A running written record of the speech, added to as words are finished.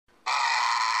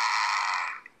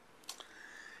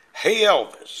Hey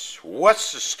Elvis,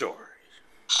 what's the story?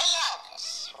 Hey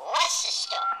Elvis, what's the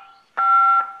story?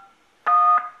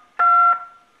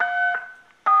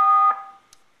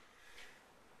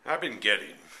 I've been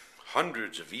getting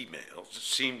hundreds of emails that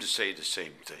seem to say the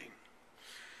same thing.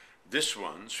 This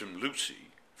one's from Lucy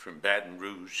from Baton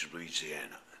Rouge,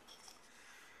 Louisiana.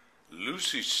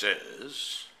 Lucy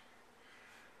says,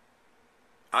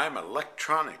 I'm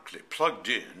electronically plugged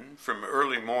in from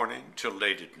early morning till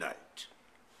late at night.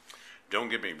 Don't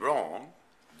get me wrong,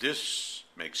 this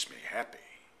makes me happy.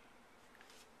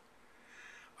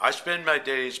 I spend my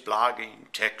days blogging,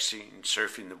 texting,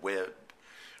 surfing the web,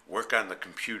 work on the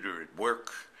computer at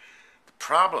work. The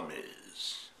problem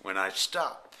is, when I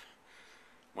stop,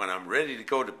 when I'm ready to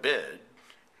go to bed,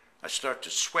 I start to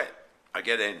sweat. I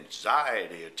get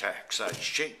anxiety attacks. I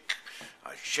shake.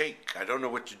 I don't know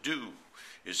what to do.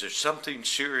 Is there something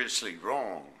seriously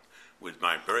wrong with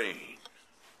my brain?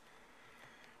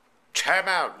 Time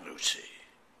out, Lucy.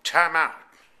 Time out.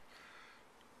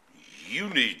 You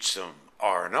need some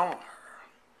R&R.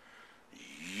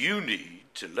 You need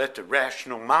to let the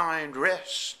rational mind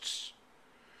rest.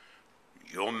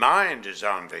 Your mind is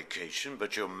on vacation,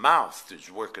 but your mouth is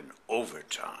working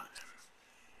overtime.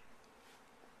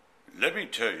 Let me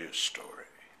tell you a story.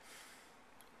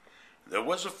 There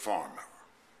was a farmer,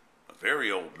 a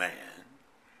very old man,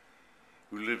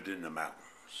 who lived in the mountains.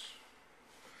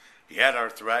 He had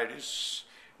arthritis.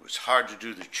 It was hard to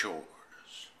do the chores.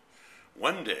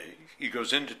 One day, he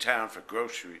goes into town for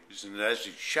groceries, and as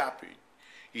he's shopping,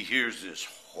 he hears this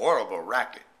horrible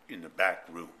racket in the back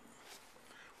room.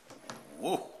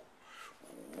 Whoa,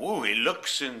 whoa, he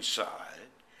looks inside,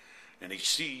 and he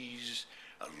sees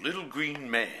a little green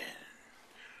man.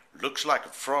 Looks like a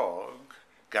frog,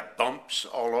 got bumps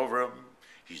all over him.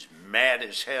 He's mad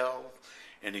as hell,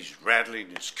 and he's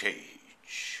rattling his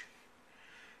cage.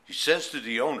 He says to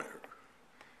the owner,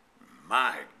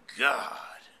 my God,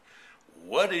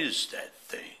 what is that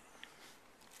thing?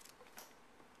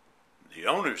 The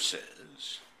owner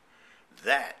says,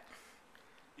 that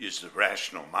is the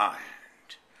rational mind,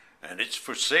 and it's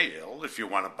for sale if you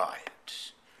want to buy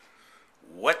it.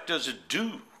 What does it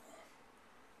do?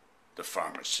 The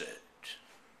farmer said.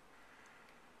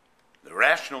 The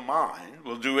rational mind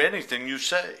will do anything you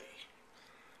say.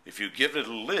 If you give it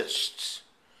a list,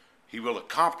 he will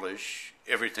accomplish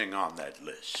everything on that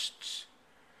list.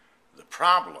 The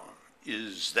problem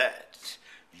is that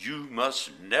you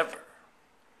must never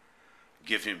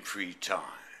give him free time.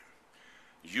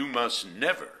 You must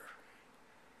never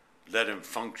let him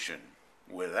function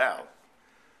without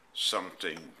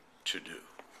something to do.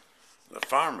 The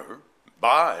farmer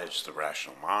buys the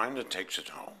rational mind and takes it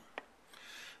home.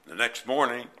 The next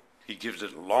morning, he gives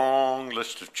it a long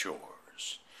list of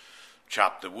chores.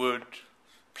 Chop the wood,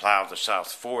 plow the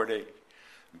South 40,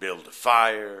 build a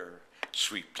fire,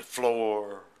 sweep the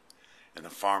floor, and the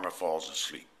farmer falls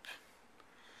asleep.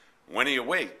 When he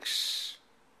awakes,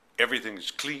 everything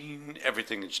is clean,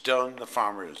 everything is done. The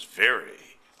farmer is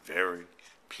very, very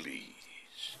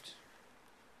pleased.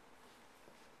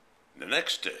 The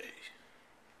next day,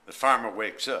 the farmer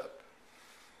wakes up,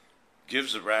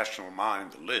 gives the rational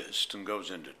mind the list, and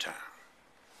goes into town.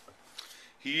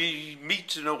 He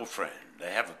meets an old friend.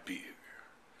 They have a beer.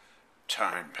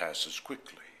 Time passes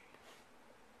quickly.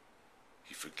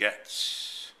 He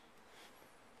forgets.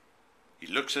 He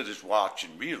looks at his watch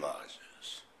and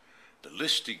realizes the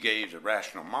list he gave the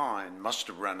rational mind must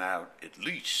have run out at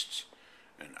least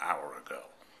an hour ago.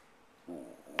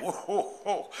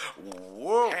 Whoa.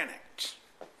 Panicked.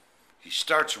 He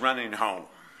starts running home.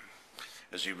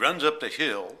 As he runs up the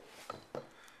hill,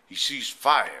 he sees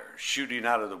fire shooting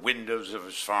out of the windows of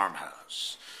his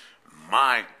farmhouse.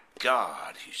 My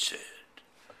God, he said,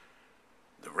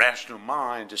 the rational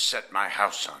mind has set my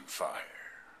house on fire.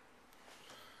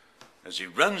 As he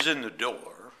runs in the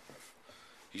door,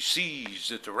 he sees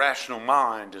that the rational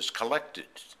mind has collected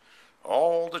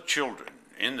all the children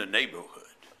in the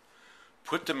neighborhood,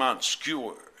 put them on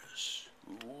skewers.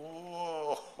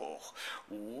 Whoa,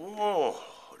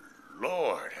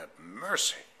 Lord have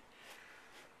mercy,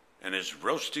 and is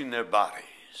roasting their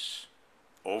bodies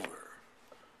over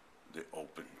the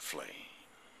open flame.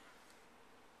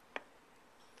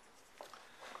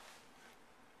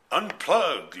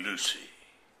 Unplug, Lucy.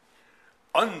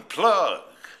 Unplug,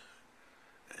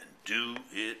 and do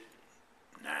it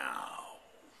now.